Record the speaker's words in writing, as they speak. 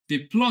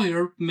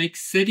Deployrr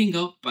makes setting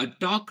up a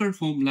Docker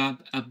home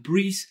lab a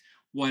breeze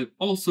while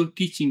also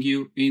teaching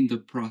you in the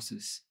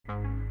process.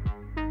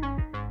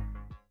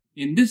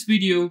 In this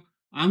video,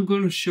 I'm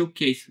going to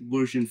showcase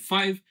version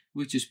 5,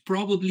 which is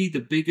probably the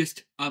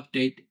biggest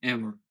update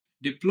ever.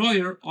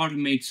 Deployrr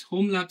automates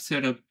home lab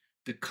setup.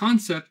 The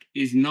concept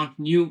is not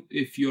new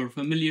if you're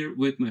familiar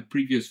with my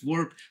previous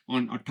work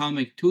on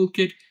Atomic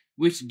Toolkit,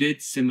 which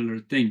did similar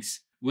things.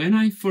 When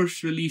I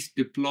first released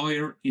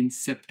Deployrr in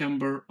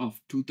September of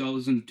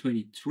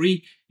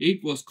 2023,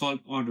 it was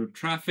called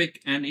Traefik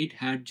and it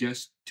had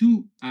just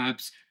two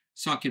apps,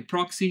 Socket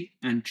Proxy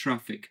and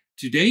Traefik.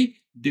 Today,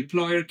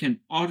 Deployrr can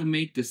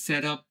automate the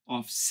setup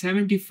of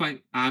 75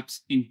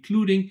 apps,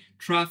 including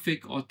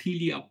Traefik,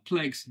 Authelia,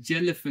 Plex,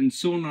 Jellyfin,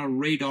 Sonar,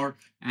 Radar,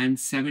 and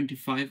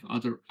 75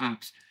 other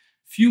apps.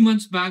 Few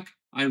months back,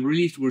 I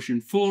released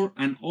version 4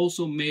 and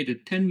also made a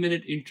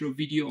 10-minute intro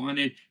video on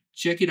it.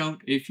 Check it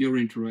out if you're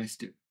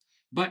interested.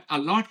 But a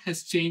lot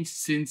has changed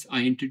since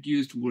I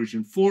introduced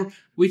version 4,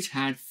 which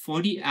had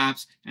 40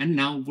 apps, and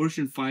now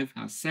version 5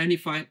 has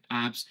 75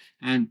 apps,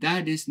 and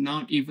that is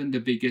not even the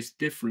biggest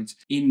difference.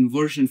 In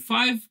version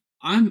 5,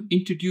 I'm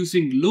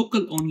introducing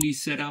local-only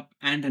setup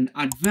and an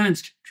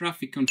advanced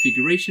Traefik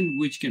configuration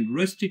which can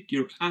restrict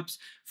your apps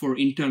for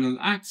internal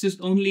access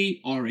only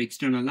or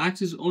external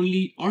access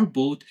only or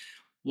both,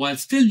 while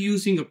still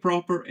using a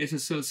proper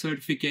SSL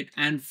certificate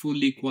and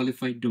fully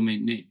qualified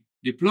domain name.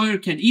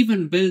 Deployrr can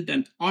even build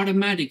an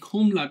automatic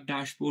home lab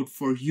dashboard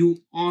for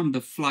you on the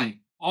fly.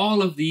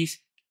 All of these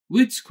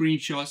with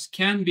screenshots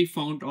can be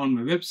found on my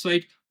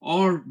website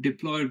or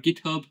Deployrr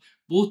GitHub,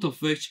 both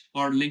of which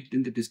are linked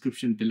in the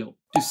description below.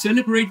 To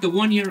celebrate the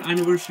 1-year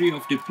anniversary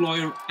of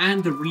Deployrr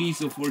and the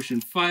release of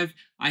version 5,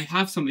 I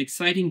have some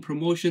exciting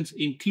promotions,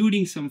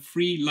 including some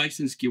free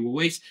license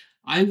giveaways.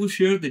 I will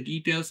share the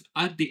details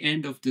at the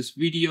end of this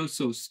video,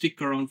 so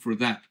stick around for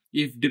that.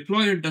 If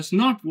Deployrr does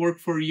not work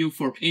for you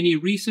for any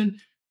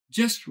reason,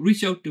 just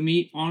reach out to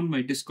me on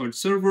my Discord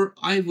server.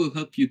 I will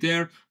help you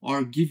there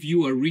or give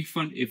you a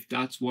refund if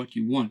that's what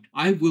you want.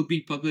 I will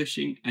be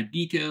publishing a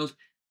detailed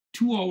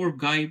 2-hour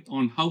guide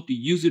on how to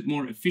use it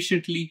more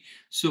efficiently.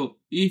 So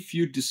if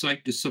you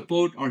decide to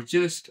support or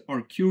just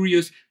are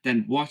curious,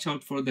 then watch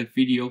out for that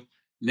video.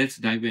 Let's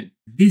dive in.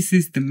 This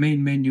is the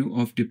main menu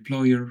of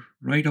Deployrr.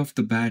 Right off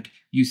the bat,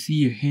 you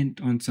see a hint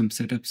on some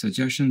setup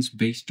suggestions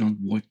based on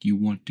what you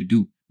want to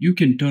do. You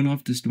can turn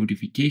off this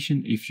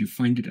notification if you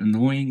find it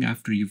annoying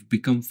after you've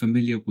become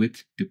familiar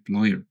with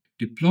Deployrr.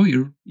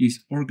 Deployrr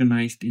is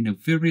organized in a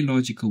very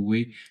logical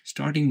way,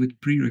 starting with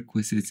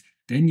prerequisites.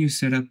 Then you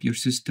set up your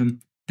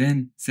system,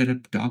 then set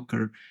up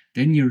Docker,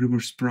 then your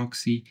reverse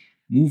proxy,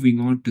 moving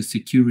on to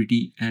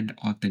security and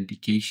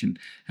authentication.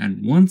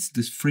 And once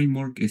this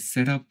framework is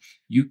set up,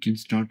 you can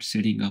start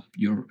setting up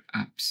your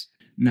apps.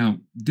 Now,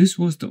 this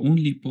was the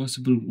only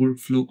possible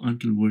workflow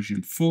until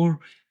version 4.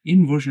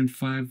 In version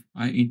 5,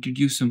 I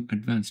introduced some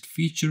advanced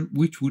feature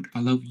which would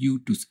allow you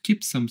to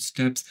skip some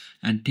steps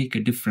and take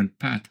a different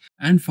path.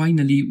 And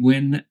finally,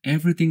 when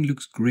everything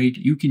looks great,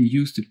 you can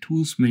use the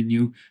tools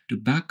menu to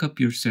back up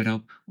your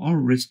setup or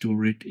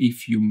restore it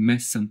if you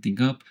mess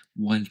something up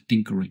while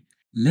tinkering.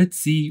 Let's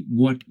see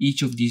what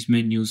each of these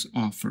menus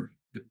offer.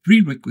 The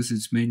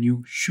prerequisites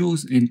menu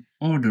shows in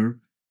order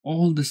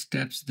all the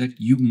steps that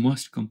you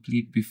must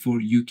complete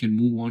before you can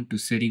move on to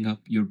setting up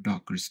your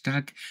Docker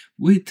stack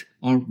with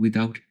or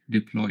without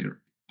Deployrr.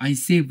 I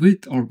say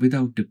with or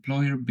without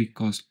Deployrr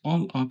because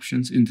all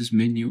options in this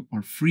menu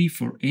are free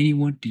for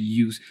anyone to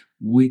use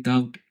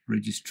without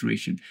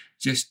registration.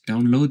 Just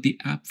download the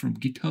app from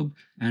GitHub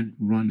and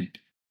run it.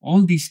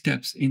 All these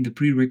steps in the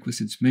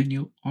prerequisites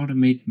menu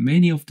automate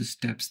many of the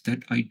steps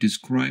that I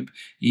describe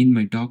in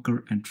my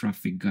Docker and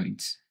Traefik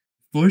guides.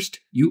 First,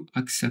 you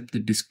accept the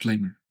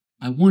disclaimer.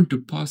 I want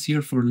to pause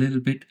here for a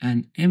little bit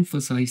and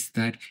emphasize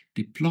that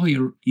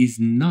Deployrr is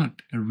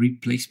not a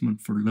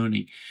replacement for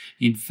learning.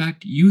 In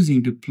fact,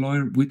 using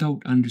Deployrr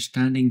without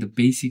understanding the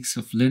basics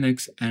of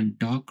Linux and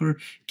Docker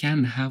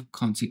can have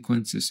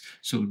consequences,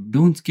 so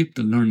don't skip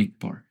the learning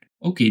part.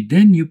 Okay,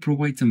 then you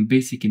provide some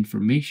basic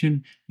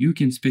information. You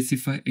can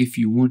specify if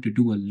you want to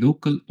do a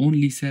local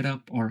only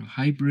setup or a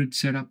hybrid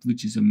setup,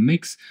 which is a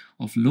mix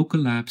of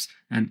local apps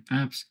and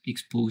apps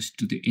exposed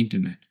to the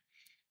internet.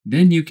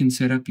 Then you can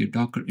set up your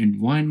Docker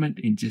environment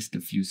in just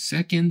a few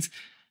seconds.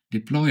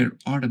 Deployrr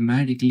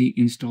automatically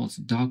installs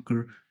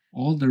Docker,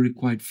 all the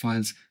required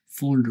files,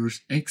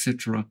 folders,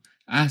 etc.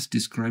 as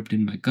described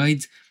in my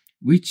guides,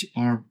 which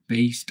are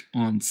based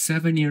on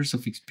 7 years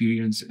of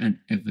experience and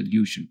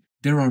evolution.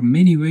 There are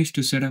many ways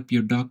to set up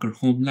your Docker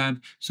home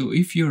lab, so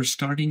if you're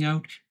starting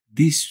out,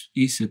 this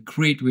is a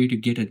great way to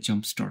get a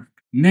jump start.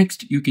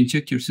 Next, you can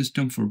check your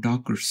system for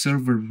Docker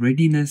server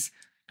readiness,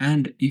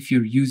 and if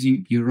you're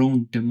using your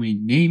own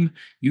domain name,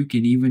 you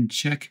can even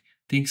check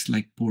things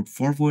like port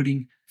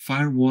forwarding,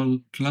 firewall,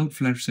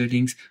 Cloudflare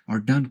settings are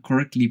done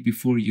correctly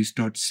before you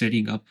start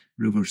setting up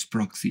reverse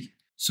proxy.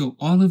 So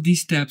all of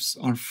these steps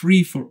are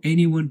free for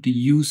anyone to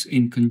use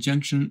in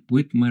conjunction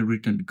with my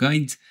written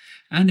guides.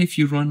 And if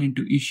you run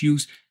into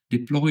issues,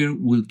 Deployrr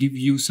will give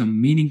you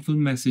some meaningful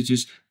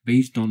messages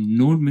based on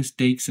known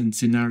mistakes and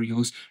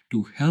scenarios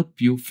to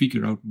help you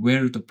figure out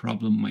where the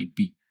problem might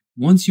be.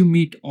 Once you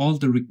meet all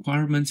the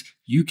requirements,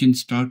 you can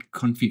start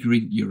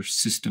configuring your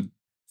system.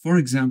 For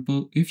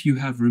example, if you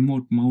have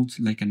remote mounts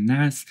like a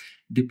NAS,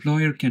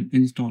 Deployrr can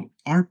install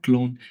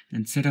rclone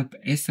and set up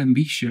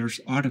SMB shares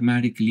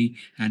automatically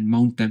and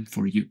mount them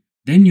for you.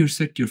 Then you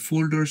set your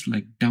folders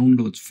like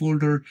Downloads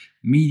folder,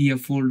 Media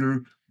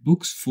folder,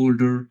 Books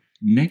folder,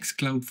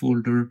 Nextcloud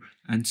folder,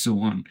 and so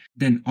on.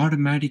 Then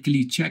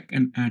automatically check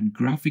and add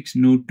graphics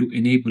node to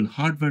enable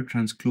hardware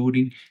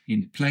transcoding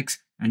in Plex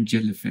and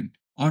Jellyfin.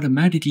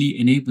 Automatically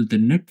enable the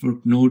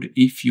network node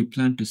if you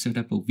plan to set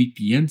up a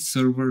VPN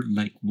server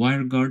like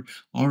WireGuard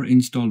or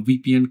install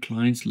VPN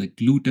clients like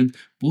Gluten,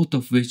 both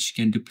of which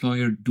can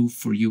Deployrr do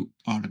for you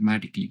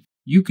automatically.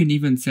 You can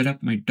even set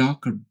up my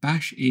Docker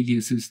bash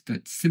aliases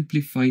that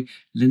simplify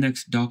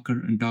Linux Docker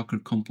and Docker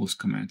Compose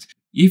commands.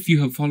 If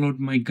you have followed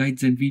my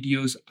guides and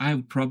videos,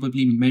 I've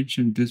probably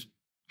mentioned this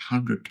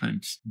 100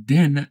 times.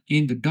 Then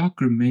in the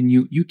Docker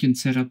menu, you can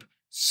set up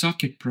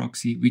Socket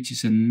Proxy, which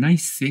is a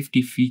nice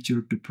safety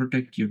feature to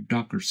protect your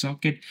Docker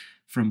socket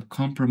from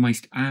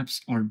compromised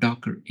apps or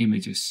Docker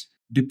images.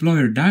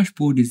 Deployrr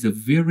dashboard is a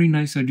very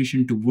nice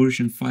addition to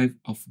version 5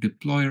 of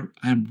Deployrr.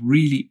 I'm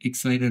really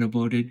excited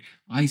about it.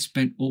 I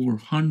spent over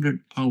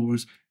 100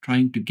 hours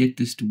trying to get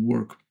this to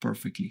work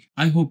perfectly.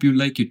 I hope you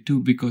like it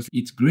too, because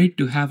it's great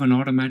to have an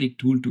automatic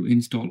tool to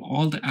install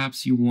all the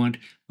apps you want,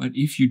 but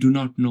if you do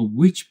not know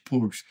which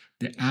ports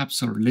the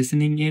apps are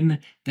listening in,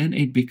 then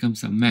it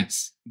becomes a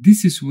mess.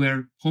 This is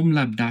where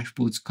Homelab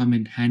dashboards come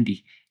in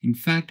handy. In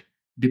fact,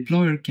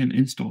 Deployrr can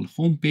install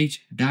Homepage,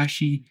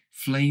 Dashi,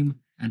 Flame,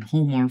 and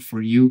HomeR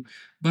for you,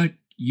 but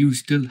you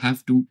still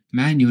have to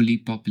manually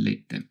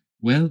populate them.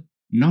 Well,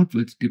 not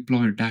with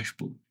Deployrr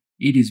dashboard.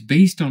 It is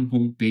based on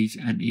Homepage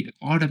and it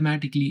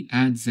automatically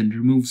adds and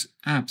removes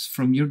apps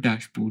from your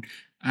dashboard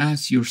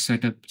as your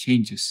setup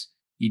changes.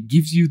 It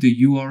gives you the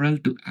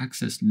URL to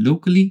access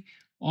locally,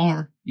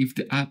 or if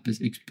the app is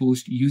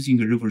exposed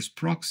using a reverse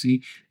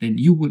proxy, then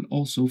you will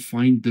also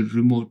find the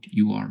remote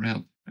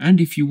URL.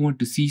 And if you want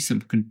to see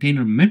some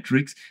container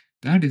metrics,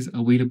 that is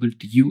available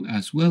to you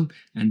as well,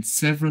 and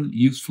several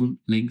useful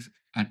links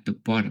at the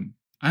bottom.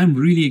 I'm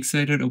really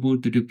excited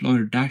about the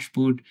Deployrr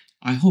dashboard.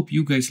 I hope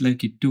you guys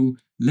like it too.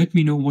 Let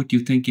me know what you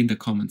think in the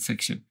comment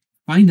section.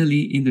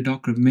 Finally, in the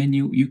Docker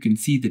menu, you can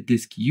see the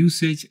disk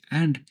usage,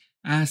 and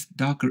as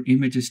Docker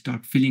images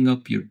start filling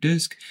up your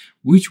disk,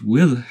 which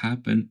will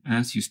happen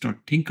as you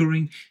start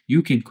tinkering,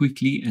 you can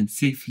quickly and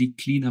safely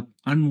clean up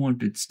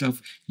unwanted stuff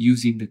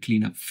using the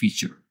cleanup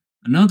feature.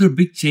 Another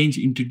big change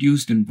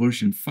introduced in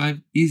version 5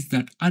 is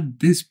that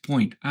at this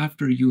point,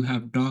 after you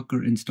have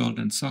Docker installed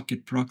and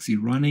Socket Proxy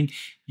running,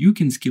 you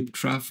can skip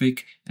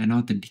Traefik and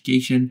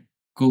authentication,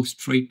 go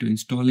straight to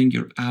installing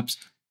your apps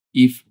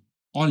if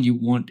all you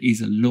want is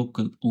a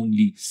local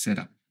only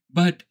setup.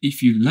 But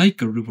if you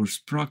like a reverse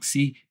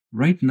proxy,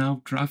 right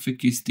now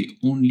Traefik is the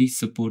only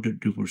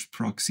supported reverse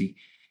proxy.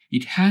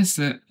 It has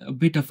a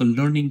bit of a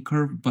learning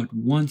curve, but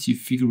once you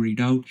figure it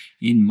out,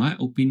 in my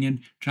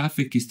opinion,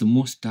 Traefik is the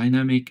most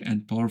dynamic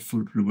and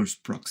powerful reverse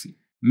proxy.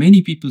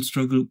 Many people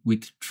struggle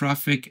with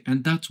Traefik,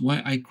 and that's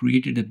why I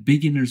created a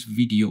beginner's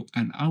video,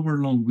 an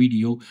hour-long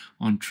video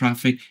on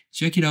Traefik.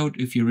 Check it out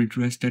if you're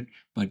interested,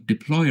 but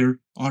Deployrr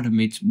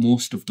automates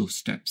most of those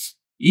steps.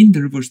 In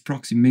the reverse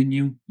proxy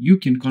menu, you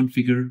can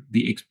configure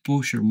the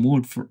exposure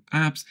mode for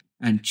apps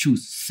and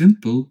choose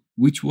Simple,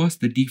 which was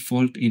the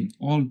default in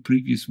all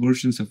previous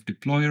versions of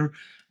Deployrr,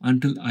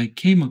 until I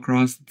came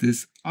across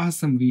this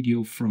awesome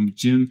video from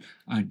Jim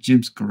at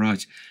Jim's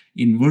Garage.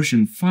 In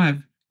version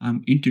 5,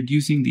 I'm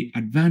introducing the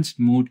advanced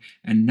mode,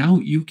 and now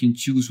you can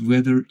choose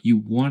whether you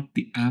want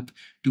the app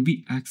to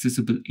be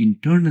accessible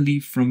internally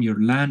from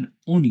your LAN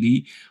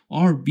only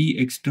or be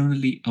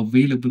externally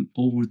available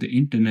over the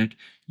internet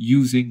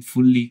using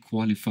fully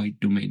qualified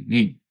domain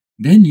name.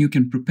 Then you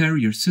can prepare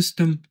your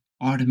system,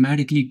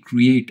 automatically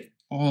create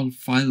all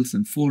files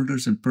and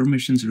folders and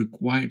permissions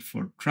required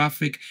for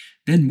Traefik,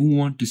 then move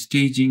on to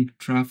staging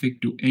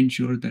Traefik to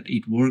ensure that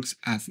it works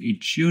as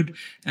it should,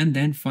 and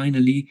then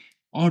finally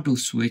auto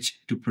switch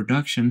to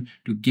production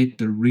to get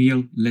the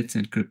real Let's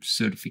Encrypt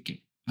certificate.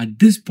 At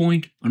this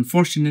point,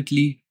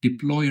 unfortunately,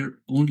 Deployrr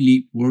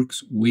only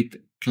works with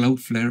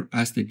Cloudflare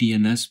as the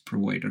DNS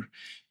provider.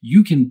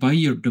 You can buy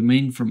your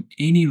domain from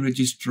any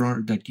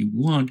registrar that you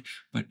want,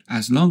 but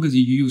as long as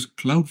you use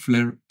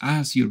Cloudflare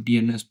as your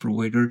DNS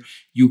provider,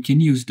 you can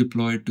use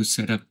Deployrr to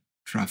set up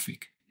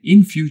Traefik.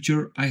 In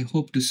future, I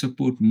hope to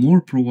support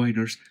more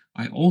providers.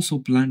 I also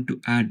plan to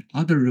add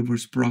other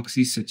reverse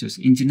proxies such as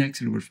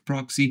Nginx reverse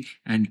proxy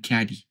and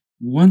Caddy.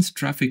 Once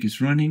Traefik is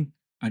running,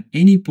 at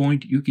any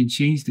point you can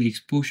change the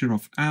exposure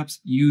of apps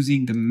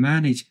using the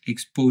Manage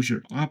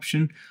Exposure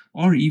option,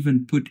 or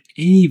even put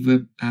any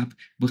web app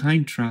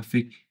behind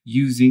Traefik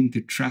using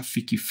the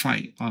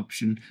Trafikify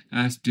option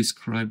as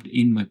described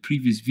in my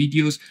previous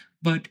videos,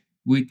 but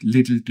with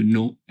little to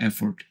no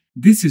effort.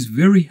 This is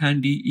very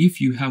handy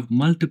if you have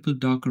multiple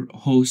Docker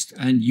hosts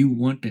and you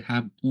want to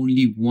have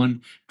only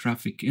one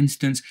Traefik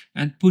instance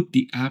and put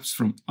the apps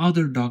from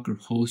other Docker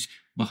hosts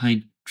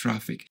behind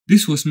Traefik.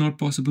 This was not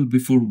possible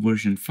before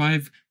version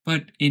 5,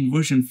 but in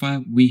version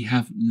 5 we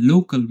have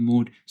local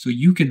mode, so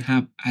you can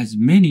have as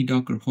many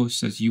Docker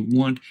hosts as you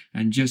want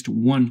and just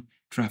one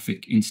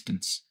Traefik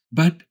instance.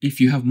 But if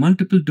you have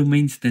multiple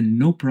domains, then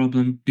no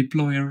problem.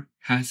 Deployrr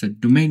has a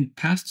domain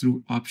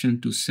pass-through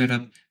option to set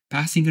up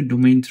passing a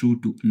domain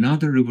through to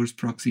another reverse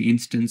proxy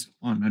instance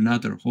on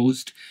another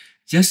host,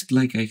 just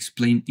like I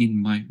explained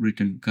in my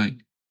written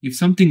guide. If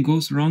something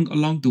goes wrong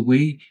along the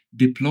way,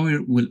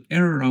 Deployrr will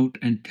error out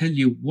and tell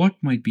you what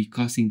might be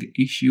causing the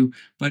issue,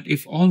 but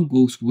if all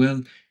goes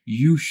well,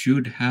 you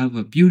should have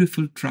a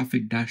beautiful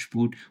Traefik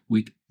dashboard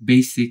with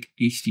basic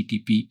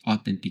HTTP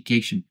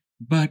authentication.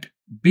 But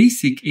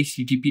basic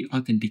HTTP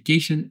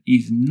authentication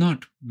is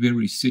not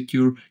very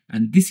secure,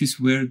 and this is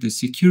where the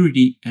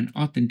security and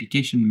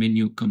authentication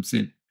menu comes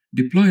in.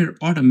 Deployrr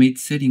automates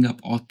setting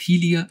up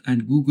Authelia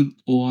and Google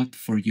OAuth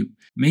for you.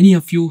 Many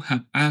of you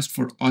have asked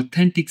for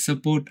authentic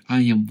support.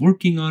 I am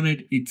working on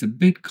it. It's a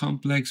bit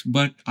complex,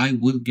 but I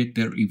will get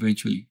there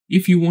eventually.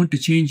 If you want to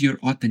change your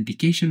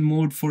authentication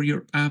mode for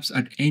your apps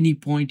at any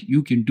point,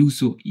 you can do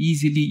so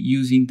easily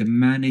using the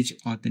Manage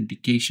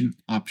Authentication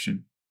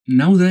option.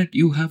 Now that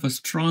you have a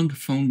strong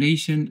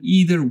foundation,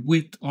 either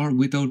with or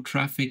without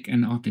Traefik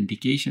and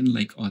authentication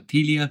like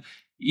Authelia,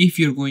 if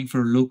you're going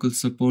for local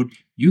support,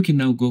 you can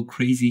now go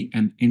crazy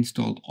and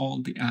install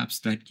all the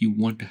apps that you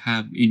want to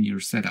have in your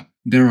setup.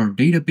 There are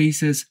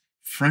databases,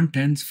 front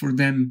ends for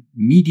them,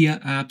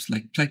 media apps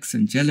like Plex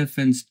and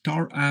Jellyfin,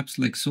 Tar apps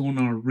like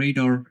Sonar,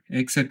 Radar,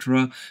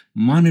 etc.,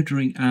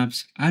 monitoring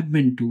apps,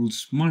 admin tools,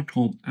 smart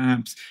home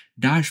apps,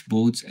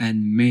 dashboards,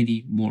 and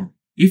many more.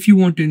 If you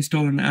want to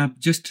install an app,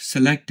 just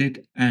select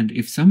it, and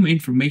if some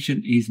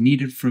information is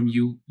needed from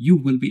you, you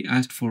will be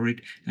asked for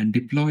it, and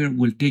Deployrr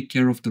will take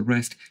care of the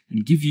rest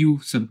and give you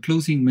some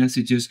closing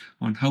messages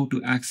on how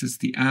to access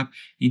the app,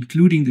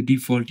 including the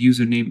default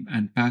username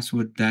and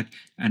password that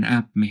an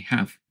app may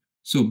have.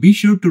 So be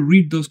sure to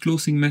read those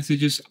closing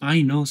messages.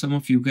 I know some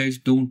of you guys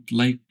don't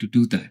like to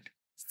do that.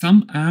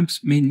 Some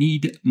apps may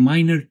need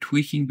minor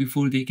tweaking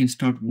before they can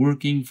start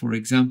working, for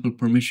example,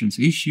 permissions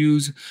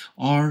issues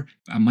or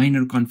a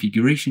minor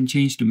configuration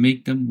change to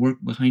make them work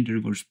behind a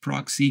reverse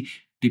proxy.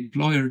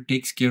 Deployrr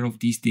takes care of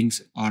these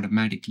things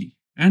automatically.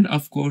 And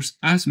of course,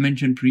 as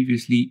mentioned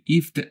previously,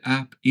 if the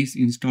app is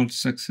installed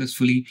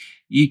successfully,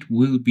 it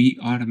will be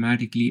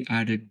automatically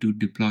added to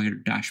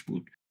Deployrr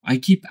dashboard. I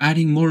keep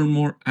adding more and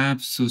more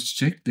apps, so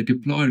check the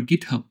Deployrr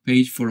GitHub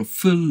page for a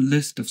full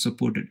list of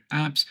supported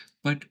apps.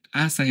 But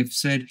as I have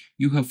said,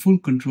 you have full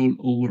control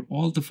over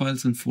all the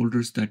files and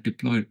folders that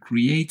Deployrr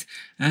creates.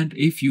 And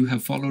if you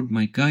have followed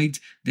my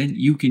guides, then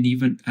you can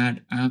even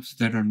add apps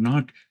that are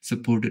not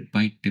supported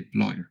by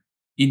Deployrr.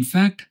 In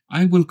fact,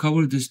 I will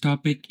cover this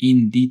topic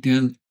in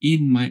detail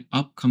in my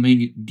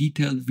upcoming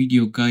detailed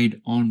video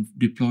guide on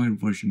Deployrr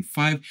version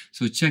 5,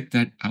 so check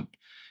that out.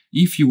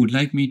 If you would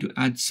like me to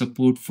add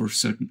support for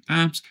certain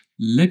apps,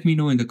 let me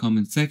know in the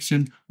comment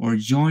section or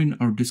join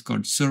our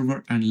Discord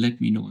server and let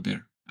me know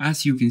there.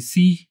 As you can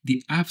see,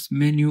 the apps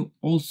menu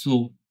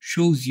also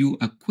shows you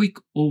a quick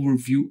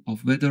overview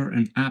of whether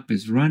an app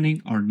is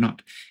running or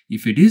not.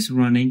 If it is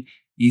running,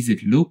 is it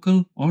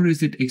local or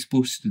is it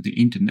exposed to the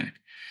internet?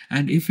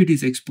 And if it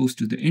is exposed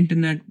to the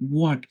internet,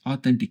 what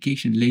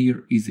authentication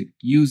layer is it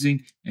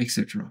using,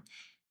 etc.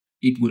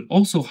 It will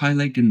also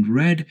highlight in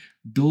red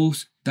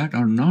those that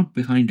are not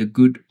behind a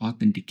good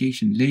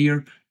authentication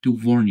layer to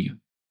warn you.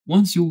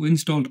 Once you've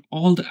installed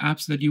all the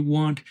apps that you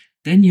want,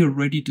 then you're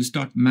ready to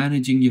start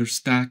managing your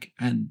stack,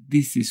 and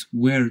this is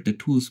where the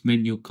tools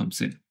menu comes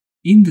in.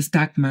 In the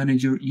stack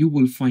manager, you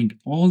will find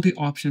all the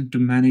options to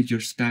manage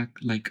your stack,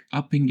 like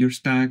upping your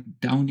stack,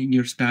 downing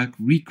your stack,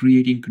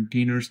 recreating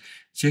containers,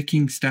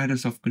 checking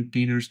status of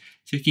containers,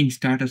 checking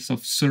status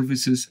of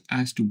services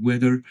as to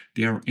whether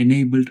they are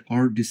enabled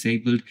or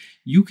disabled.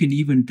 You can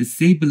even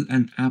disable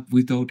an app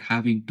without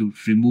having to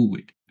remove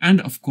it. And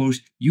of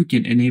course, you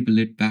can enable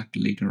it back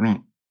later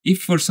on.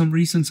 If for some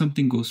reason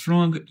something goes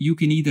wrong, you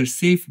can either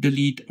safe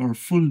delete or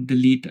full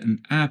delete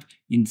an app.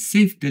 In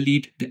safe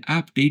delete, the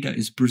app data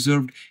is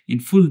preserved. In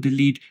full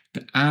delete,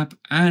 the app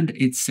and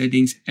its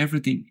settings,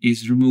 everything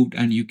is removed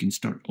and you can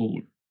start over.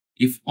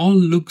 If all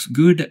looks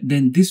good,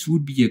 then this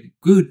would be a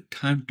good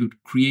time to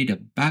create a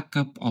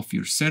backup of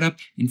your setup.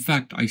 In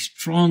fact, I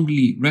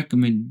strongly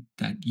recommend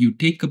that you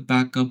take a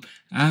backup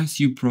as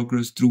you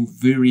progress through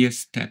various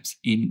steps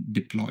in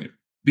Deployrr.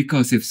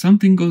 Because if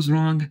something goes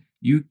wrong,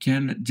 you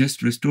can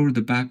just restore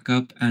the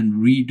backup and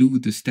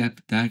redo the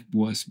step that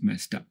was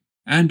messed up.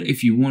 And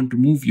if you want to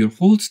move your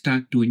whole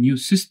stack to a new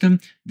system,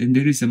 then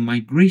there is a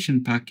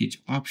migration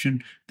package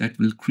option that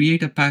will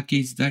create a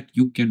package that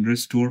you can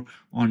restore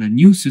on a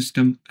new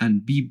system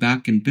and be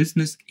back in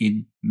business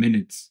in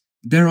minutes.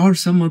 There are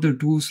some other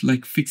tools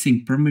like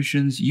fixing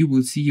permissions. You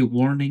will see a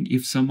warning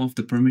if some of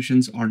the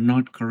permissions are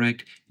not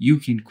correct. You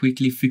can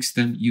quickly fix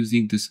them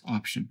using this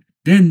option.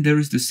 Then there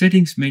is the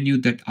settings menu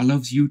that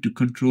allows you to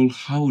control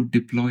how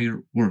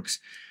Deployrr works.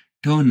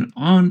 Turn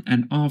on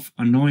and off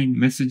annoying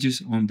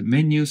messages on the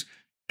menus,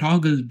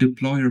 toggle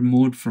Deployrr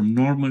mode from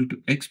normal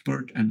to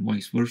expert and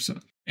vice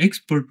versa.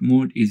 Expert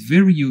mode is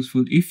very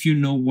useful if you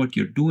know what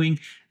you're doing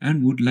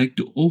and would like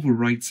to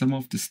override some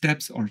of the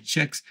steps or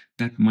checks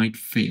that might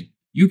fail.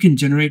 You can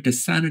generate a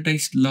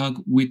sanitized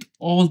log with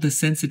all the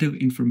sensitive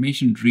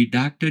information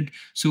redacted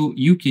so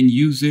you can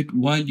use it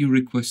while you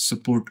request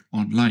support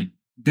online.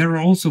 There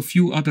are also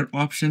few other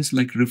options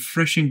like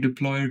refreshing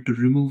Deployrr to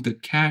remove the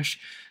cache,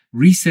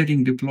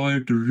 resetting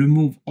Deployrr to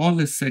remove all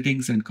the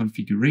settings and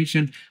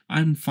configuration,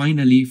 and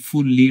finally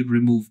fully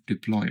remove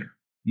Deployrr.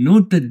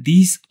 Note that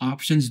these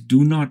options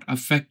do not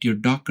affect your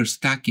Docker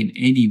stack in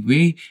any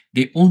way,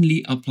 they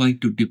only apply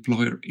to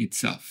Deployrr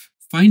itself.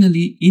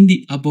 Finally, in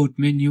the About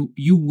menu,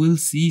 you will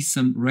see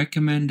some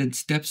recommended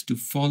steps to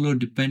follow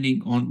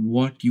depending on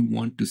what you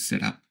want to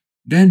set up.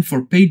 Then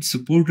for paid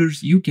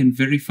supporters, you can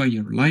verify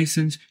your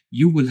license.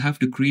 You will have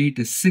to create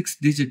a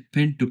 6-digit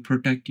PIN to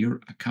protect your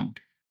account.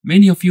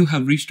 Many of you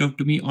have reached out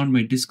to me on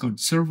my Discord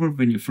server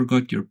when you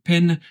forgot your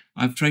PIN.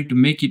 I've tried to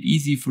make it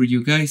easy for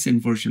you guys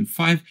in version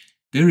 5.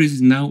 There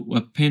is now a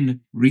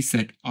PIN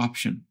reset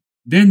option.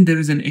 Then there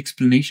is an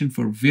explanation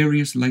for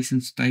various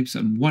license types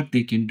and what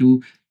they can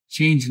do.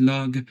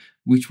 Changelog,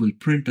 which will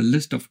print a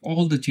list of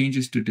all the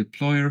changes to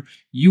Deployrr.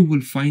 You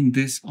will find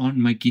this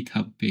on my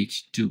GitHub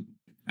page too.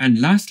 And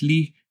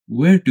lastly,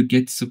 where to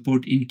get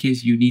support in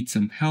case you need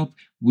some help,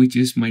 which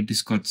is my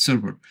Discord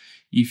server.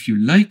 If you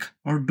like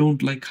or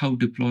don't like how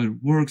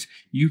Deployrr works,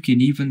 you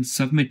can even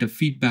submit a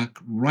feedback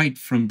right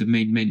from the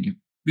main menu.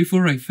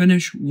 Before I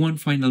finish, one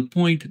final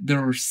point,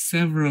 there are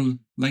several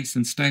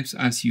license types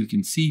as you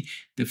can see.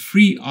 The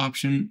free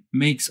option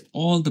makes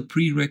all the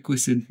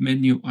prerequisite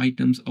menu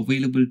items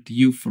available to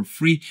you for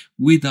free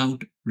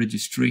without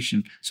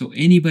registration. So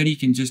anybody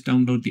can just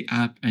download the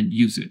app and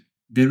use it.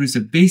 There is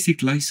a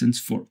basic license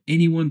for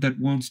anyone that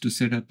wants to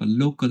set up a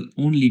local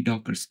only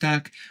Docker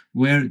stack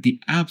where the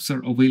apps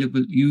are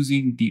available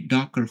using the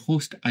Docker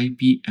host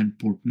IP and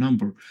port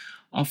number.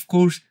 Of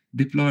course,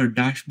 Deployrr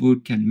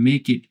dashboard can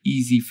make it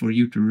easy for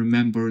you to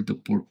remember the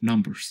port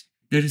numbers.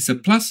 There is a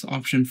plus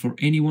option for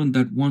anyone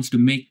that wants to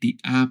make the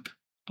app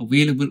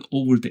available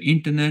over the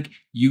internet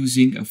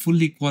using a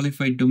fully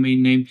qualified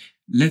domain name,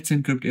 Let's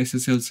Encrypt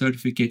SSL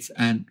certificates,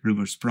 and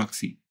reverse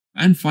proxy.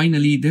 And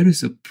finally, there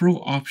is a pro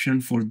option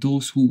for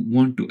those who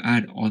want to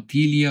add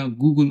Authelia,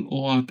 Google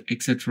OAuth,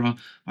 etc.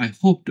 I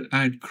hope to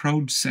add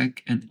CrowdSec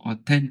and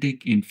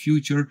Authentic in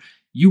future.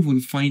 You will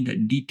find a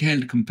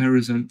detailed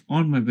comparison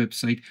on my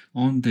website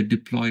on the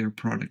Deployrr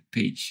product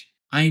page.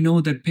 I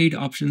know that paid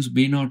options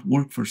may not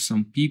work for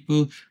some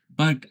people,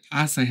 but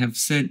as I have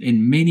said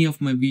in many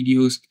of my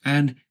videos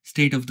and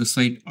State of the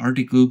Site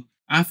article,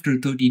 after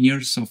 13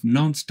 years of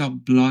non-stop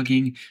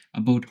blogging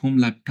about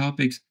HomeLab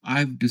topics,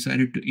 I've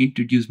decided to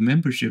introduce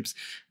memberships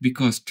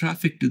because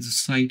traffic to the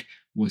site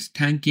was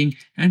tanking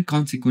and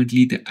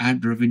consequently the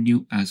ad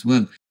revenue as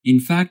well. In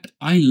fact,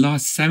 I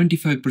lost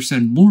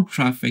 75% more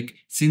traffic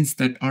since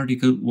that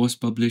article was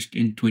published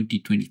in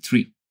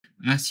 2023.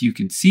 As you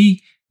can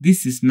see,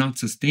 this is not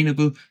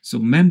sustainable, so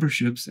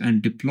memberships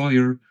and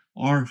Deployrr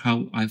are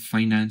how I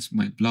finance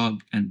my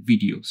blog and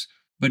videos.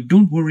 But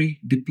don't worry,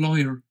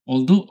 Deployrr,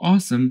 although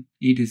awesome,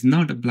 it is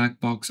not a black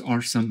box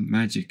or some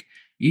magic.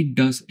 It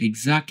does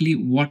exactly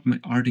what my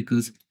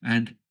articles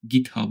and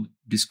GitHub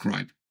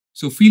describe.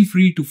 So feel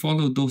free to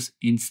follow those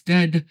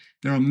instead.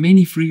 There are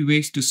many free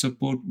ways to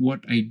support what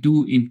I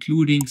do,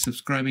 including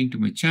subscribing to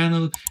my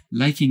channel,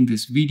 liking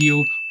this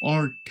video,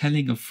 or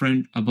telling a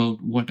friend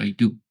about what I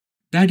do.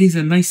 That is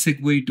a nice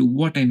segue to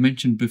what I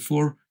mentioned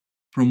before,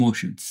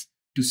 promotions.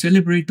 To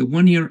celebrate the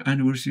 1-year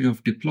anniversary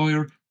of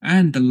Deployrr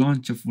and the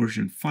launch of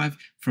version 5,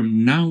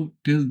 from now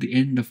till the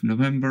end of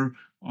November,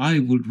 I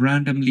will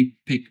randomly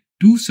pick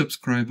 2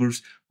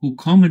 subscribers who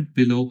comment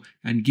below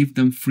and give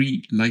them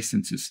free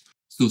licenses.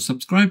 So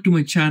subscribe to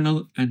my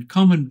channel and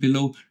comment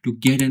below to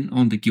get in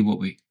on the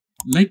giveaway.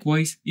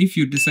 Likewise, if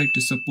you decide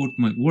to support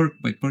my work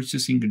by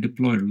purchasing a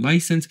Deployrr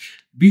license,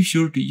 be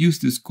sure to use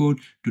this code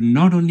to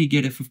not only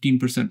get a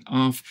 15%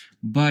 off,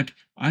 but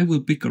I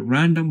will pick a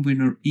random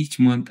winner each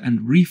month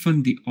and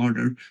refund the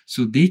order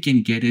so they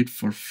can get it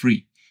for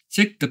free.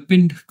 Check the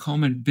pinned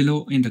comment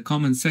below in the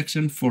comment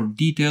section for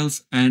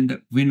details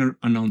and winner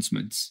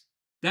announcements.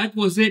 That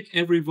was it,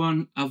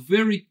 everyone. A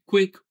very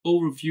quick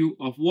overview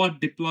of what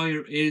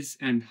Deployrr is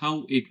and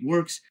how it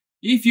works.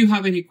 If you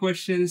have any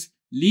questions,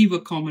 leave a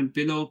comment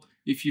below.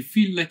 If you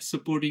feel like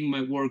supporting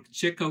my work,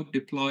 check out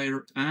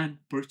Deployrr and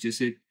purchase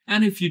it.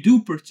 And if you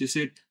do purchase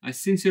it, I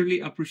sincerely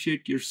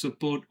appreciate your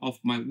support of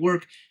my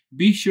work.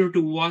 Be sure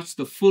to watch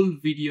the full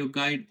video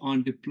guide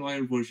on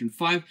Deployrr version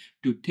 5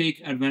 to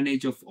take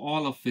advantage of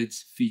all of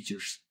its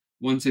features.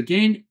 Once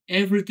again,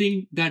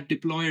 everything that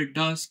Deployrr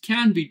does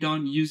can be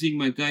done using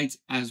my guides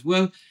as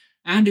well.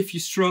 And if you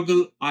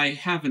struggle, I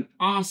have an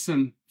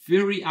awesome,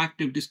 very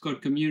active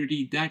Discord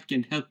community that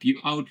can help you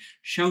out.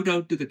 Shout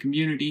out to the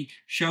community,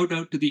 shout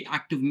out to the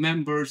active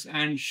members,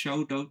 and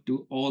shout out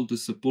to all the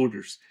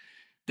supporters.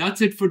 That's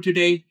it for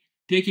today.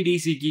 Take it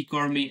easy, Geek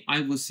Army.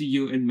 I will see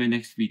you in my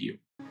next video.